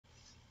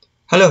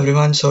Hello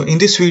everyone, so in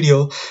this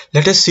video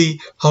let us see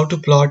how to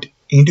plot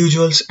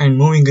individuals and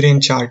moving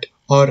range chart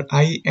or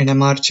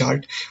INMR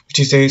chart, which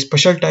is a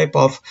special type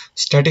of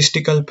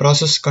statistical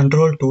process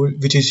control tool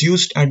which is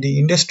used at the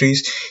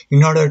industries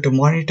in order to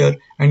monitor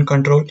and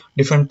control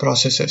different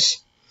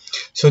processes.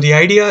 So the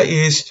idea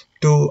is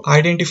to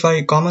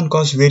identify common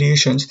cause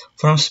variations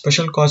from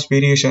special cause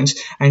variations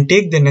and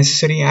take the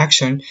necessary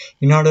action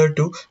in order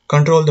to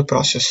control the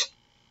process.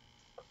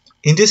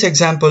 In this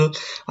example,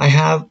 I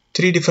have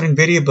three different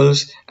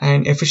variables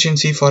and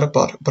efficiency for a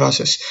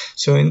process.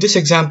 So in this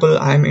example,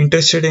 I am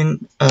interested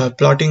in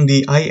plotting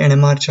the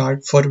INMR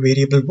chart for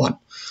variable 1.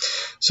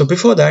 So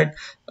before that,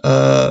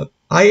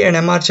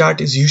 INMR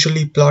chart is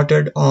usually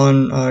plotted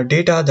on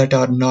data that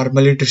are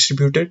normally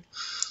distributed.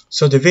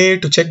 So the way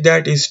to check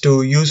that is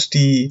to use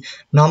the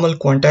normal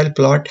quantile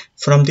plot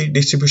from the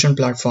distribution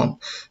platform.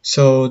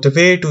 So the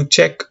way to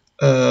check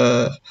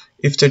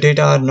if the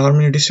data are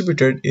normally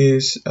distributed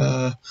is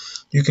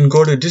you can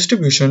go to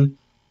distribution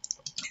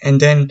and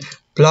then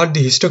plot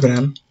the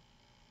histogram,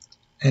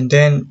 and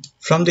then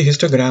from the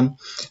histogram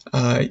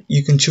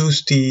you can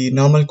choose the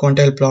normal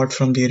quantile plot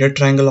from the red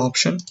triangle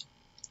option.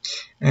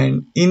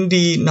 And in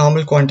the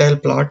normal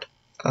quantile plot,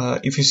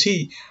 if you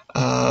see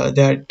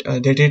that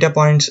the data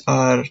points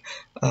are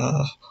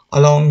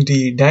along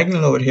the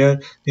diagonal over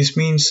here, this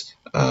means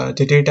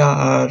the data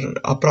are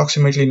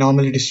approximately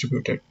normally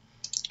distributed.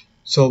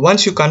 So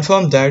once you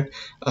confirm that,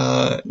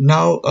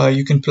 now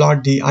you can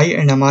plot the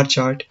INMR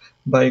chart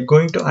by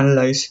going to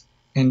Analyze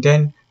and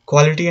then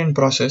Quality and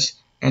Process,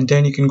 and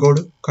then you can go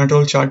to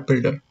Control Chart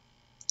Builder.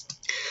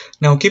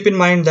 Now keep in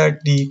mind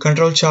that the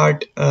Control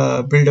Chart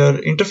Builder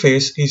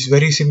interface is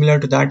very similar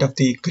to that of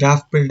the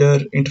Graph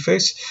Builder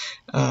interface,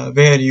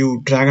 where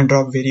you drag and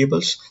drop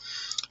variables.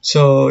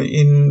 So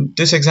in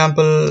this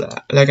example,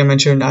 like I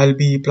mentioned, I'll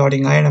be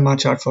plotting INMR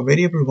chart for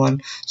variable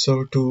 1.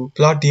 So to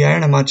plot the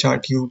INMR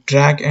chart, you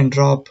drag and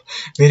drop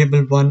variable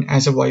 1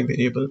 as a Y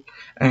variable.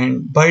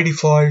 And by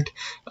default,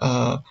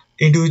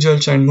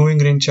 individuals and moving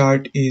range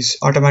chart is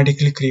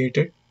automatically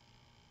created,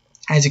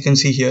 as you can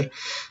see here.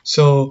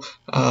 So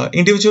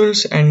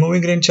individuals and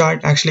moving range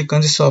chart actually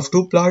consists of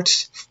two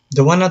plots.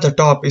 The one at the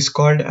top is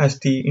called as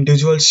the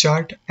individuals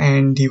chart,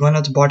 and the one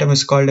at the bottom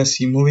is called as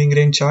the moving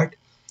range chart.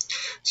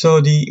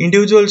 So the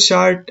individual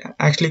chart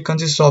actually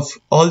consists of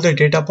all the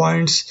data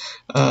points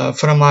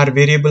from our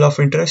variable of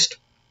interest,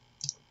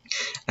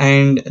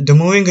 and the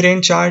moving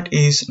range chart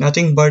is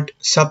nothing but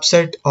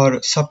subset or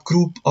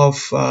subgroup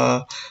of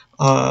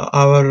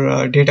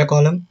our data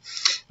column.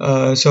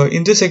 So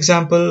in this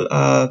example,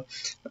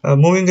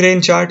 moving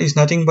range chart is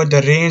nothing but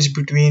the range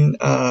between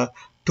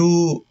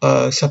two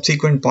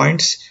subsequent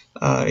points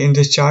in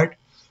this chart.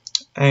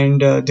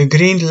 And the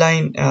green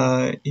line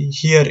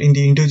here in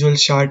the individual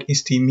chart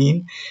is the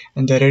mean,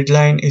 and the red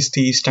line is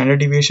the standard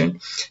deviation.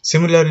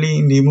 Similarly,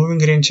 in the moving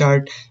range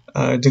chart,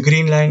 the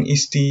green line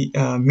is the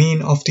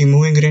mean of the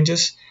moving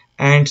ranges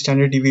and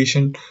standard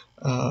deviation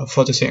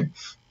for the same.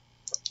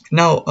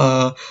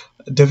 Now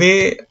the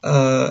way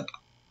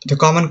the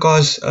common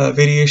cause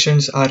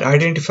variations are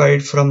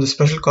identified from the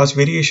special cause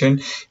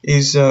variation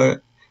is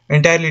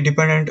entirely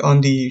dependent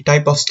on the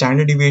type of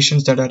standard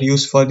deviations that are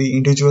used for the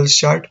individuals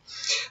chart.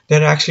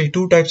 There are actually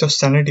two types of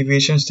standard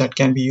deviations that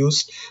can be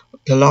used: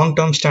 the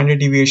long-term standard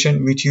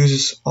deviation, which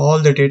uses all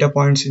the data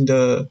points in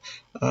the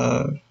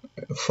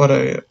for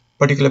a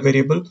particular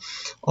variable,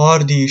 or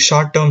the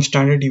short-term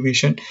standard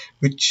deviation,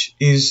 which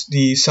is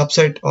the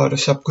subset or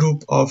a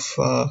subgroup of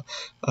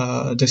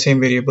the same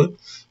variable.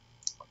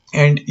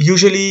 And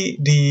usually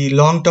the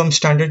long-term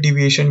standard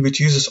deviation,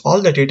 which uses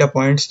all the data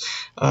points,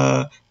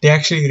 they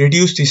actually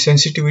reduce the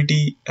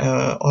sensitivity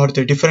or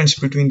the difference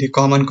between the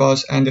common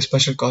cause and the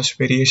special cause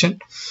variation.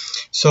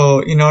 So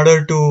in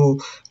order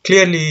to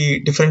clearly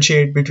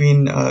differentiate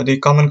between the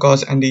common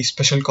cause and the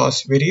special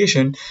cause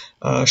variation,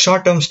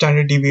 short-term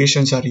standard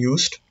deviations are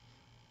used.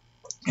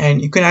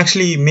 And you can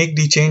actually make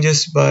the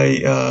changes by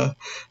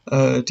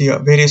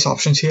the various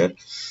options here.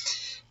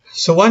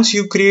 So once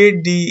you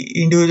create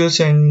the individuals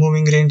and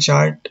moving range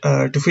chart,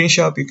 to finish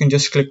up, you can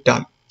just click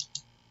done.